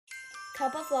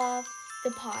Cup of Love, the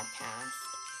podcast.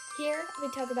 Here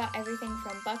we talk about everything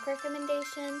from book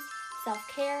recommendations,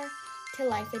 self-care, to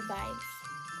life advice.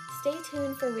 Stay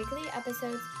tuned for weekly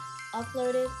episodes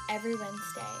uploaded every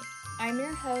Wednesday. I'm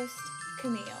your host,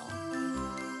 Camille.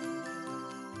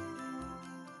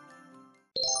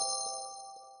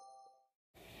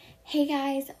 Hey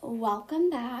guys, welcome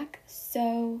back.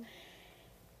 So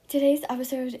today's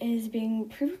episode is being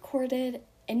pre-recorded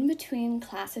in between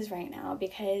classes right now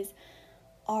because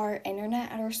our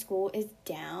internet at our school is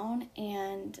down,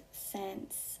 and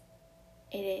since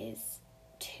it is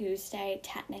Tuesday,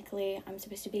 technically I'm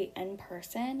supposed to be in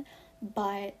person,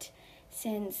 but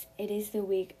since it is the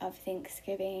week of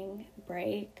Thanksgiving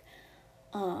break,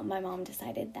 my mom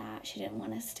decided that she didn't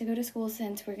want us to go to school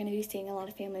since we're going to be seeing a lot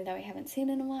of family that we haven't seen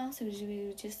in a while, so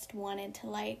we just wanted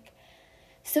to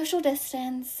social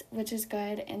distance, which is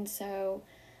good. And so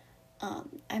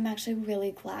I'm actually really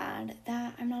glad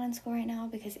that I'm not in school right now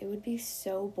because it would be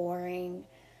so boring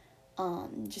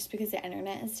just because the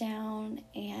internet is down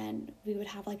and we would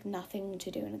have nothing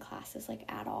to do in classes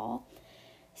at all.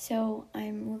 So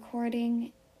I'm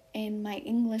recording in my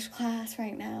English class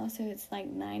right now, so it's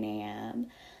 9 a.m.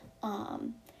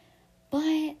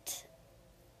 But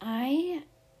I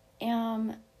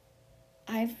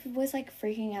was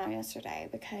freaking out yesterday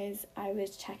because I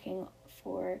was checking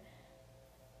for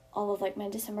all of my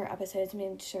December episodes,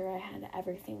 making sure I had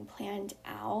everything planned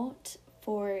out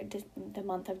for the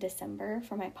month of December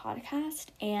for my podcast,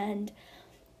 and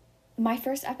my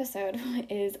first episode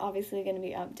is obviously going to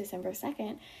be up December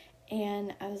 2nd,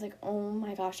 and I was like, oh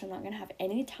my gosh, I'm not going to have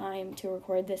any time to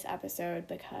record this episode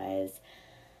because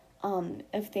of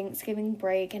Thanksgiving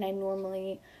break, and I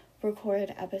normally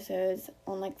record episodes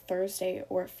on Thursday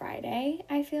or Friday,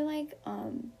 I feel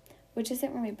which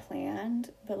isn't really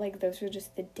planned, but those are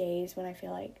just the days when I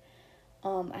feel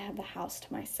I have the house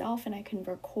to myself and I can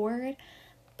record,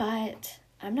 but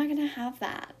I'm not gonna have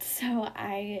that, so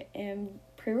I am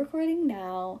pre-recording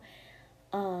now.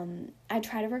 I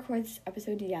tried to record this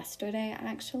episode yesterday,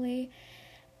 actually,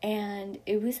 and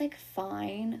it was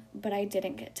fine, but I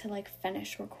didn't get to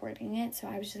finish recording it, so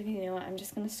I was just you know what, I'm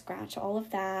just gonna scratch all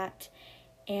of that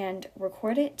and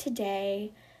record it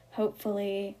today,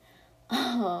 hopefully.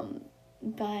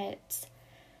 But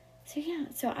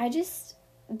so I just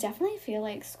definitely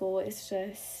feel school is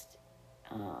just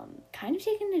kind of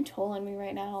taking a toll on me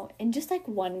right now in just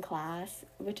one class,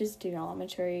 which is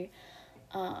geometry.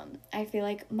 I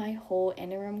feel my whole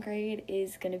interim grade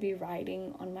is going to be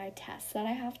riding on my test that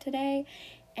I have today,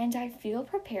 and I feel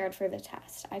prepared for the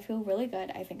test. I feel really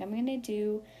good. I think I'm going to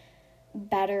do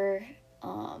better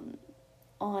on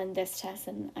this test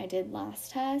than I did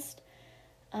last test.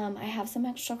 I have some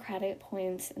extra credit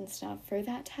points and stuff for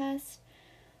that test,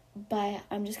 but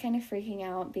I'm just kind of freaking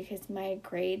out because my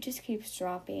grade just keeps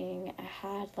dropping. I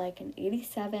had an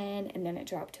 87, and then it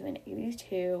dropped to an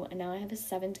 82, and now I have a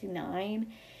 79,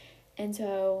 and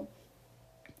so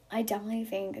I definitely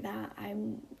think that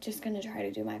I'm just going to try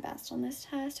to do my best on this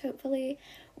test, hopefully.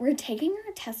 We're taking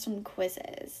our test on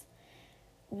quizzes,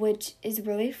 which is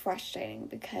really frustrating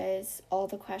because all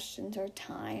the questions are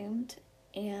timed,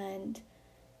 and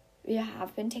we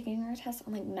have been taking our test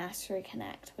on Mastery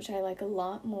Connect, which I like a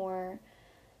lot more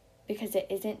because it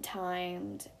isn't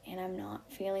timed and I'm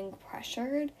not feeling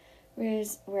pressured,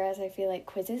 whereas I feel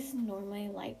quizzes is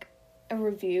normally a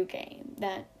review game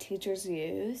that teachers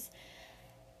use,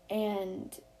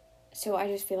 and so I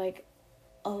just feel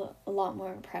a lot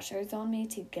more pressure is on me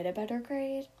to get a better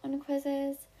grade on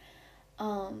quizzes,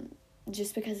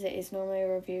 just because it is normally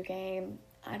a review game.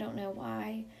 I don't know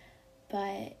why,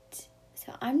 but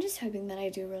so I'm just hoping that I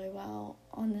do really well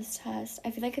on this test.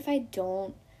 I feel if I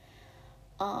don't,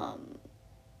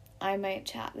 I might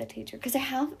chat the teacher, because I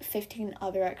have 15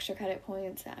 other extra credit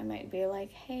points that I might be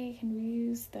hey, can we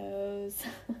use those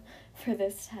for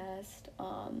this test?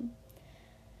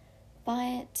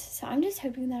 But, so I'm just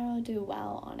hoping that I'll do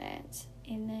well on it.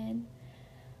 And then,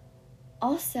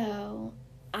 also,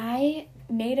 I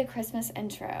made a Christmas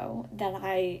intro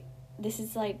that this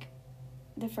is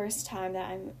the first time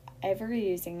that I'm ever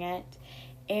using it,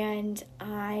 and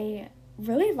I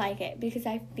really like it because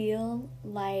I feel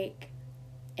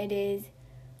it is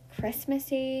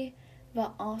Christmassy,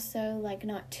 but also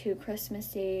not too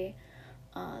Christmassy.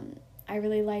 I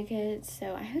really like it,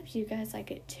 so I hope you guys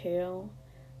like it too.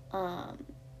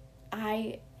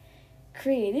 I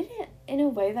created it in a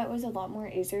way that was a lot more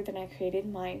easier than I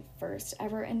created my first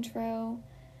ever intro,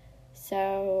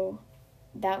 so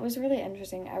that was really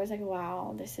interesting. I was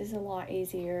wow, this is a lot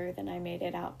easier than I made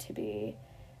it out to be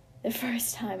the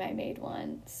first time I made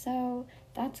one, so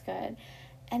that's good.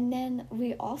 And then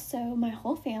we also, my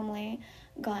whole family,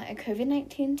 got a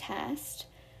COVID-19 test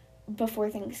before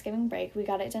Thanksgiving break. We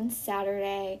got it done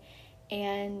Saturday,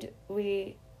 and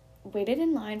we waited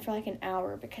in line for like an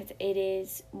hour because it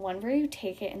is one where you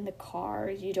take it in the car.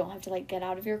 You don't have to like get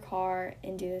out of your car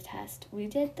and do the test. We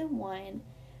did the one,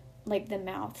 like the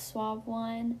mouth swab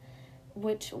one,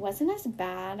 which wasn't as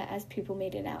bad as people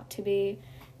made it out to be.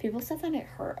 People said that it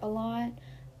hurt a lot,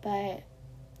 but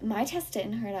my test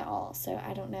didn't hurt at all, so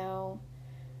I don't know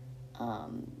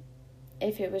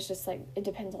if it was just like, it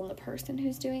depends on the person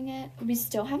who's doing it. We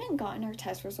still haven't gotten our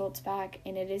test results back,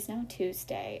 and it is now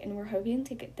Tuesday, and we're hoping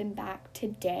to get them back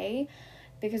today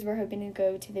because we're hoping to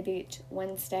go to the beach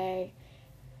Wednesday,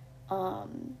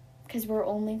 because we're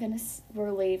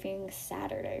leaving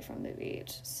Saturday from the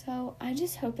beach. So I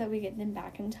just hope that we get them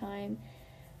back in time,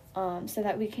 so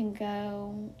that we can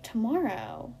go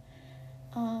tomorrow.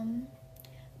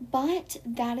 But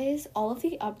that is all of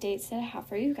the updates that I have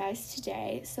for you guys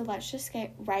today. So let's just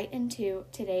get right into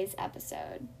today's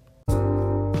episode.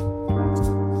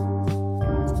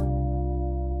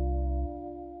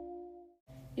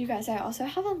 You guys, I also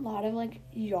have a lot of like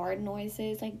yard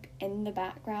noises like in the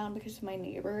background because of my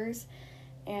neighbors.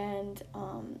 And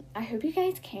I hope you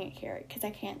guys can't hear it because I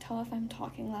can't tell if I'm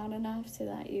talking loud enough so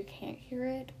that you can't hear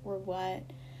it or what.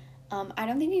 I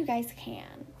don't think you guys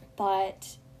can,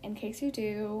 but in case you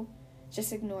do,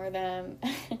 just ignore them.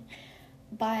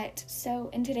 But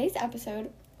so in today's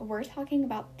episode, we're talking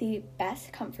about the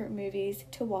best comfort movies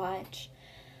to watch.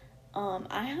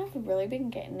 I have really been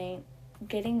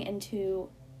getting into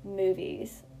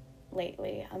movies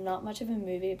lately. I'm not much of a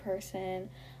movie person.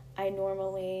 I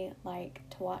normally like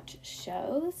to watch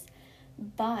shows,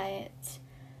 but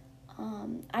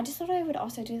I just thought I would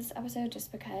also do this episode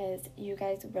just because you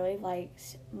guys really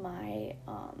liked my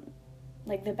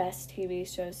like the best TV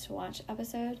shows to watch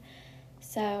episode.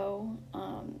 So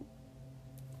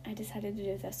I decided to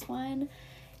do this one.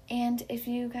 And if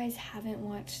you guys haven't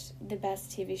watched the best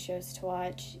TV shows to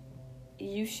watch,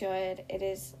 you should. It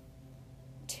is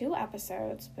 2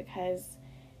 episodes because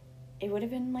it would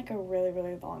have been like a really,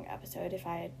 really long episode if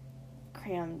I had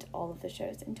crammed all of the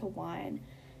shows into one.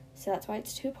 So that's why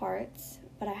it's 2 parts,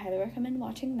 but I highly recommend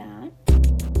watching that.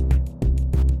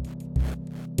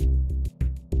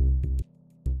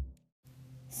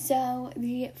 So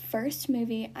the first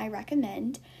movie I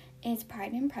recommend is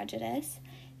Pride and Prejudice.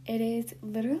 It is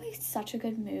literally such a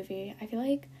good movie. I feel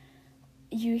like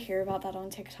you hear about that on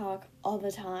TikTok all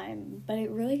the time, but it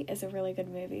really is a really good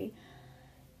movie.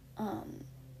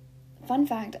 Fun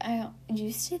fact, I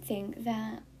used to think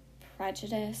that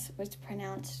prejudice was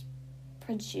pronounced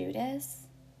prejudice,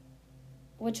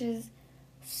 which is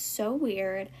so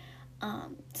weird.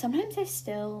 Sometimes I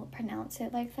still pronounce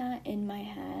it like that in my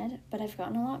head, but I've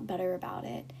gotten a lot better about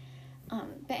it.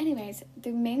 But anyways,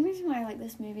 the main reason why I like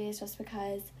this movie is just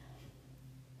because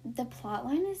the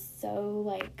plotline is so,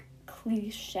 like,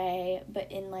 cliche,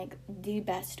 but in, like, the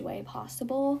best way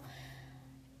possible.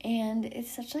 And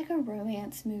it's such, like, a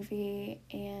romance movie,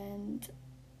 and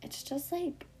it's just,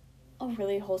 like, a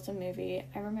really wholesome movie.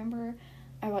 I remember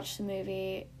I watched the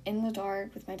movie in the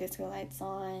dark with my disco lights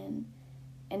on,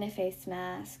 in a face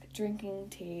mask, drinking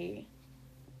tea.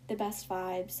 The best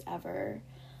vibes ever.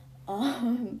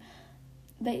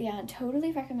 But yeah,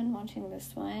 totally recommend watching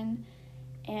this one.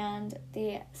 And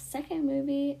the second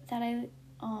movie that I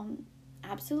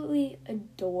absolutely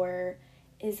adore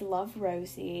is Love,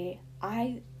 Rosie.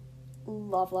 I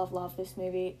love this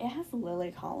movie. It has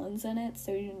Lily Collins in it,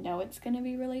 so you know it's gonna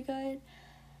be really good.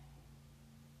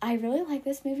 I really like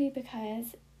this movie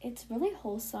because it's really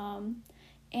wholesome,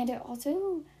 and it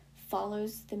also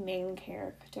follows the main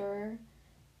character,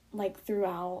 like,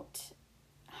 throughout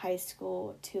high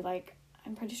school to, like,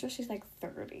 I'm pretty sure she's, like,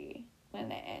 30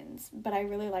 when it ends. But I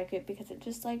really like it because it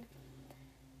just, like,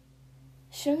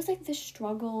 shows, like, the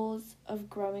struggles of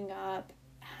growing up,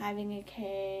 having a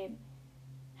kid,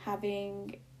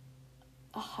 having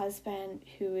a husband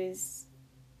who is,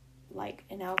 like,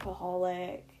 an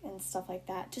alcoholic and stuff like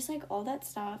that. Just, like, all that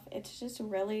stuff. It's just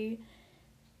really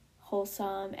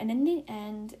wholesome. And in the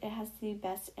end, it has the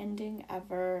best ending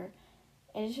ever.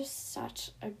 It is just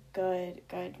such a good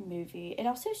movie. It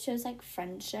also shows, like,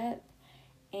 friendship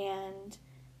and,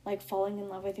 like, falling in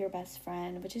love with your best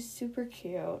friend, which is super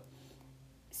cute.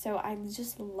 So I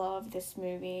just love this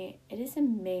movie. It is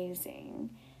amazing.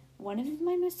 One of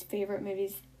my most favorite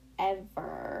movies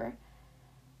ever.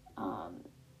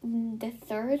 The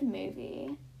third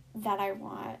movie that I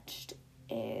watched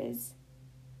is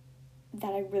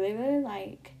that I really, really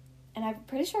like, and I'm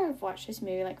pretty sure I've watched this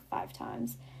movie like 5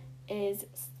 times, is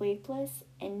Sleepless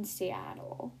in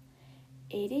Seattle.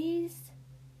 It is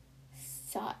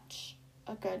such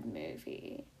a good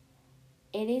movie.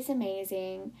 It is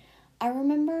amazing. I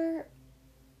remember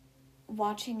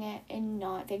watching it and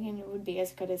not thinking it would be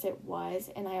as good as it was,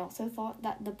 and I also thought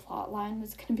that the plot line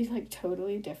was going to be, like,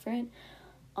 totally different.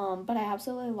 But I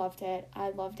absolutely loved it. I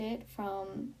loved it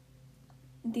from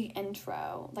the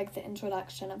intro, like, the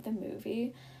introduction of the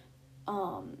movie.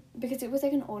 Because it was,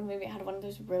 like, an old movie. It had one of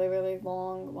those really, really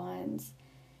long ones.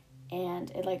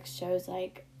 And it, like, shows,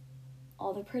 like,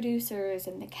 all the producers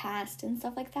and the cast and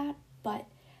stuff like that. But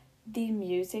the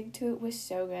music to it was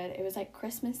so good. It was, like,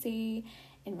 Christmassy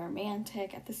and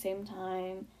romantic at the same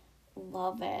time.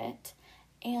 Love it.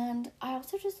 And I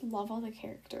also just love all the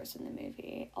characters in the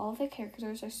movie. All of the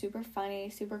characters are super funny,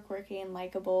 super quirky, and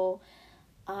likable.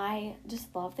 I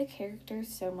just love the characters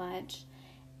so much.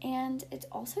 And it's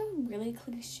also really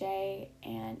cliche,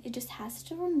 and it just has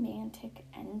such a romantic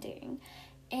ending.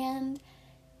 And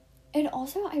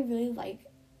also I really like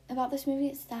about this movie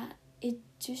is that it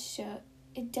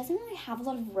doesn't really have a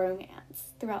lot of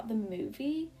romance throughout the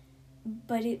movie,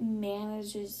 but it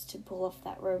manages to pull off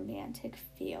that romantic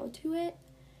feel to it,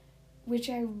 which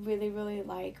I really, really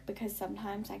like, because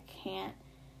sometimes I can't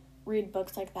read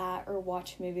books like that or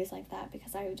watch movies like that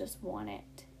because I just want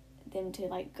them to,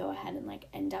 like, go ahead and, like,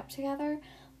 end up together.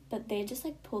 But they just,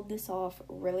 like, pulled this off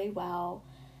really well.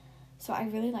 So I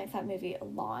really like that movie a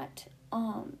lot.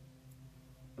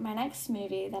 My next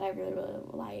movie that I really, really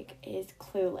like is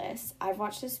Clueless. I've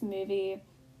watched this movie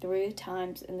 3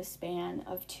 times in the span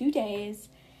of 2 days.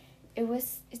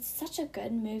 It's such a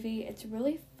good movie. It's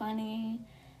really funny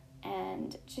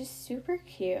and just super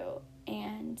cute.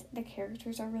 And the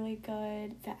characters are really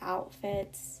good. The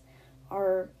outfits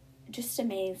are just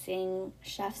amazing.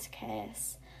 Chef's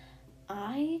kiss.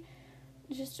 I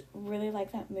just really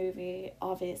like that movie.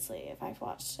 Obviously, if I've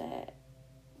watched it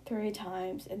 3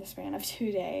 times in the span of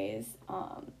 2 days,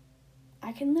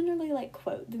 I can literally, like,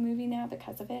 quote the movie now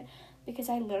because of it, because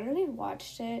I literally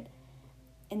watched it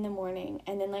in the morning,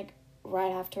 and then, like,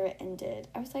 right after it ended,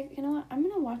 I was like, you know what, I'm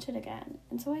gonna watch it again.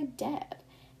 And so I did,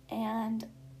 and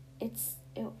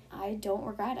I don't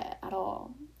regret it at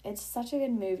all. It's such a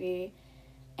good movie,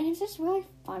 and it's just really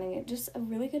funny. It's just a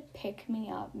really good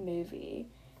pick-me-up movie,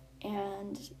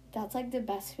 and that's, like, the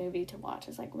best movie to watch,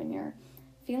 is, like, when you're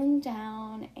feeling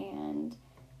down and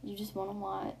you just want to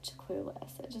watch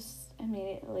Clueless. It just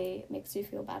immediately makes you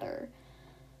feel better.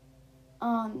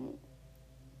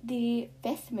 The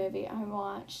 5th movie I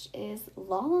watched is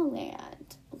La La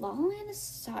Land. La La Land is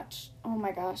such, oh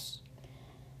my gosh,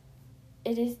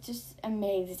 it is just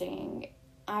amazing.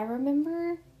 I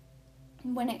remember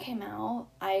when it came out,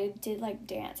 I did, like,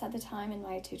 dance at the time, and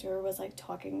my teacher was, like,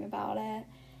 talking about it,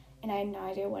 and I had no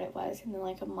idea what it was. And then,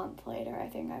 like, a month later, I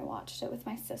think I watched it with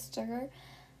my sister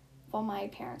while my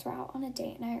parents were out on a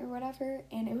date night or whatever,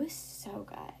 and it was so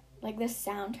good. Like, the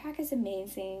soundtrack is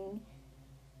amazing.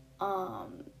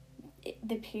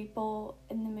 The people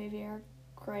in the movie are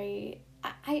great.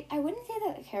 I wouldn't say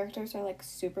that the characters are, like,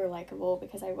 super likable,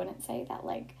 because I wouldn't say that,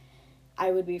 like,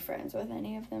 I would be friends with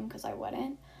any of them, because I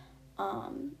wouldn't.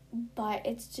 But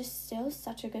it's just still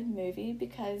such a good movie,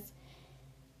 because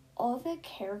all the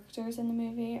characters in the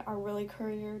movie are really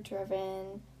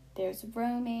career-driven. There's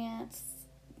romance,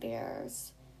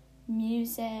 there's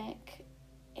music.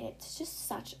 It's just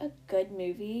such a good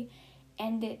movie,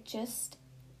 and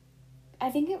I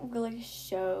think it really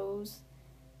shows,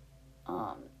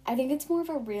 I think it's more of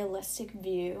a realistic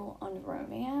view on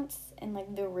romance and,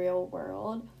 like, the real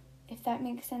world, if that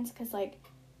makes sense, because, like,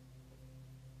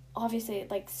 obviously,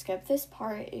 like, skip this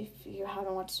part if you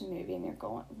haven't watched the movie and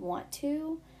want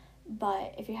to,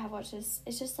 but if you have watched this,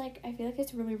 it's just, like, I feel like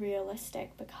it's really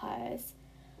realistic because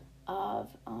of,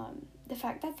 the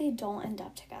fact that they don't end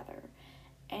up together,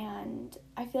 and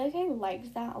I feel like I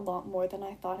liked that a lot more than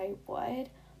I thought I would,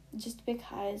 just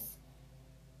because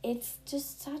it's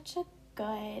just such a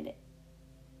good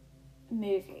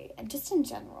movie, and just in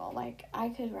general, like, I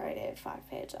could write a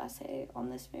 5-page essay on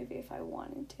this movie if I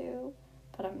wanted to,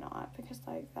 but I'm not, because,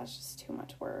 like, that's just too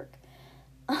much work.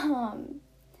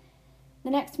 The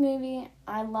next movie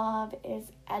I love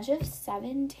is Edge of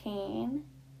 17.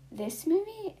 This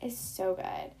movie is so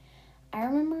good. I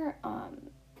remember,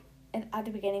 at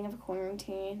the beginning of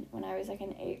quarantine, when I was, like, in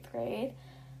 8th grade,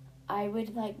 I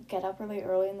would, like, get up really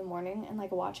early in the morning and,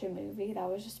 like, watch a movie. That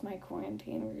was just my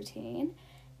quarantine routine.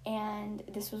 And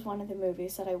this was one of the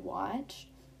movies that I watched,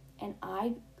 and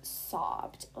I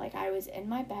sobbed. Like, I was in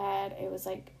my bed. It was,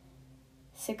 like,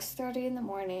 6:30 in the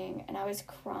morning, and I was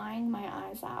crying my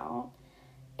eyes out.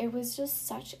 It was just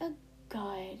such a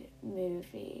good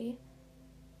movie.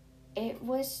 It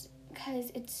was, because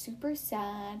it's super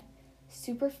sad,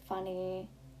 super funny.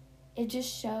 it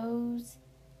just shows,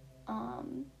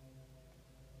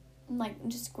 like,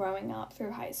 just growing up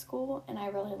through high school, and I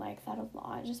really like that a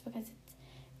lot, just because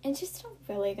it's just a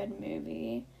really good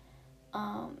movie,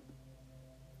 and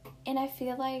I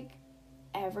feel like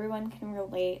everyone can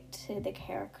relate to the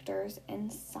characters in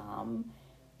some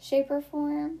shape or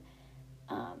form.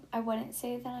 I wouldn't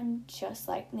say that I'm just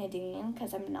like Nadine,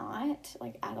 because I'm not,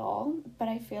 like, at all, but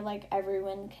I feel like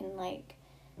everyone can, like,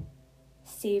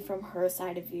 see from her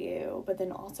side of view, but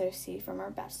then also see from her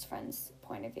best friend's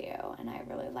point of view, and I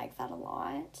really like that a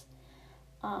lot.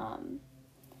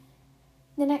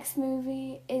 The next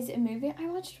movie is a movie I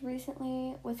watched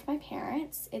recently with my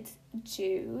parents. It's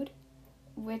Jude,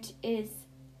 which is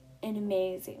an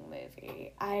amazing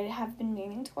movie. I have been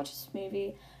meaning to watch this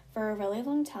movie for a really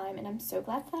long time, and I'm so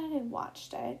glad that I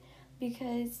watched it,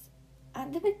 because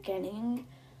at the beginning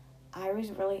I was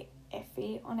really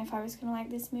iffy on if I was gonna like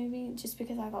this movie, just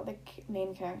because I thought the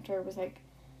main character was, like,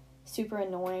 super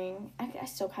annoying. I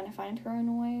still kind of find her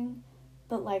annoying,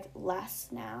 but, like, less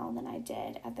now than I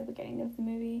did at the beginning of the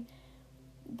movie.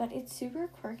 But it's super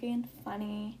quirky and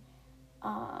funny,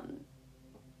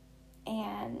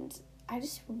 and I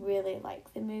just really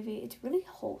like the movie. It's really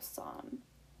wholesome,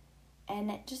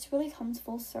 and it just really comes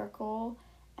full circle,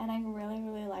 and I really,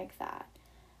 really like that.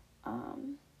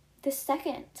 The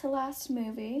second to last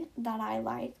movie that I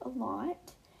like a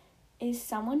lot is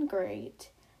Someone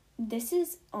Great. This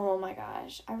is, oh my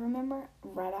gosh, I remember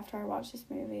right after I watched this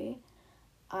movie,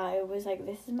 I was like,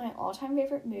 this is my all-time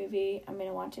favorite movie. I'm going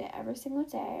to watch it every single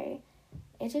day.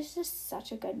 It is just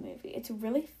such a good movie. It's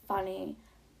really funny,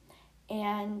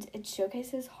 and it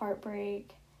showcases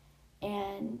heartbreak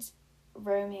and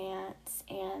romance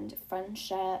and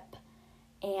friendship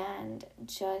and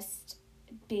just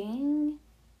being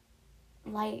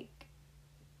like,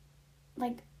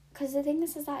 because the thing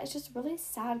is that it's just really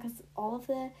sad, because all of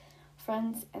the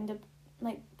friends end up,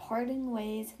 like, parting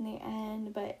ways in the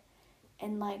end, but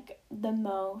in, like, the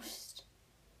most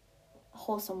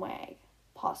wholesome way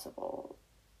possible,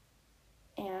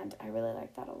 and I really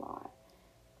like that a lot.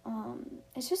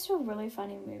 It's just a really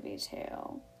funny movie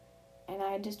too, and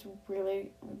I just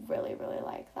really, really, really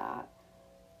like that.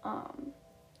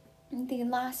 The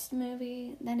last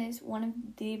movie that is one of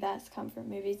the best comfort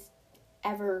movies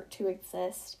ever to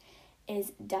exist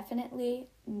is definitely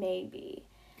Maybe.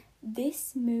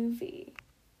 This movie,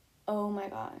 oh my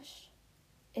gosh,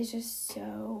 is just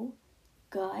so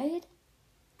good.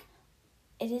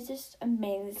 It is just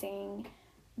amazing.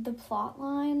 The plot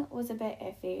line was a bit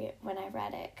iffy when I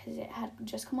read it, because it had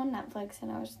just come on Netflix, and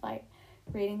I was, like,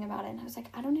 reading about it, and I was like,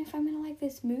 I don't know if I'm gonna like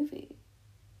this movie,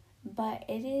 but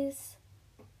it is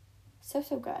so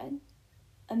good,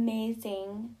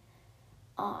 amazing,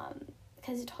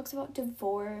 because it talks about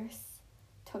divorce,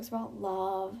 talks about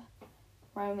love,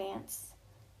 romance,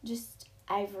 just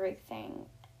everything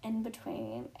in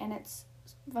between, and it's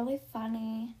really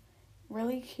funny,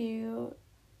 really cute,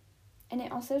 and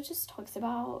it also just talks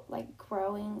about, like,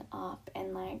 growing up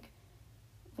and, like,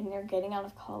 when you're getting out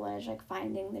of college, like,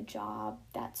 finding the job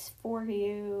that's for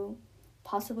you,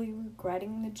 possibly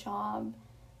regretting the job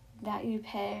that you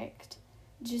picked,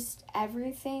 just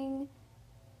everything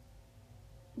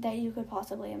that you could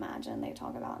possibly imagine they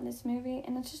talk about in this movie,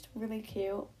 and it's just really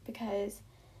cute because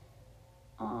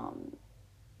of,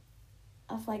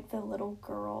 like, the little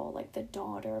girl, like, the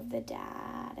daughter of the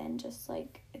dad, and just,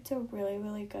 like, it's a really,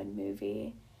 really good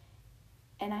movie,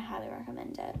 and I highly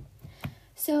recommend it.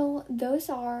 So those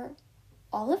are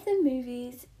all of the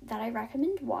movies that I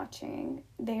recommend watching.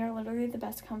 They are literally the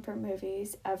best comfort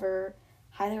movies ever.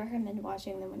 Highly recommend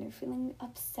watching them when you're feeling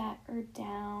upset or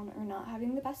down or not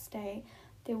having the best day.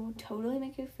 They will totally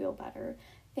make you feel better.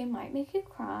 They might make you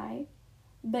cry,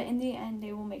 but in the end,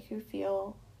 they will make you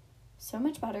feel so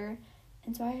much better.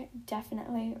 And so I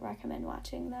definitely recommend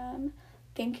watching them.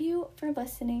 Thank you for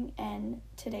listening in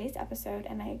today's episode,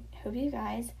 and I hope you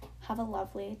guys have a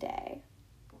lovely day.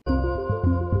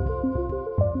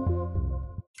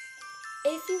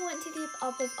 If you want to keep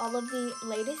up with all of the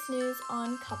latest news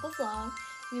on Cup of Love,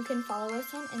 you can follow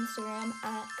us on Instagram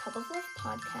at Cup of Love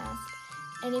Podcast.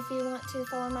 And if you want to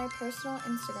follow my personal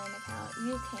Instagram account,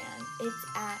 you can. It's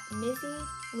at Mizzy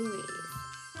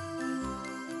Louise.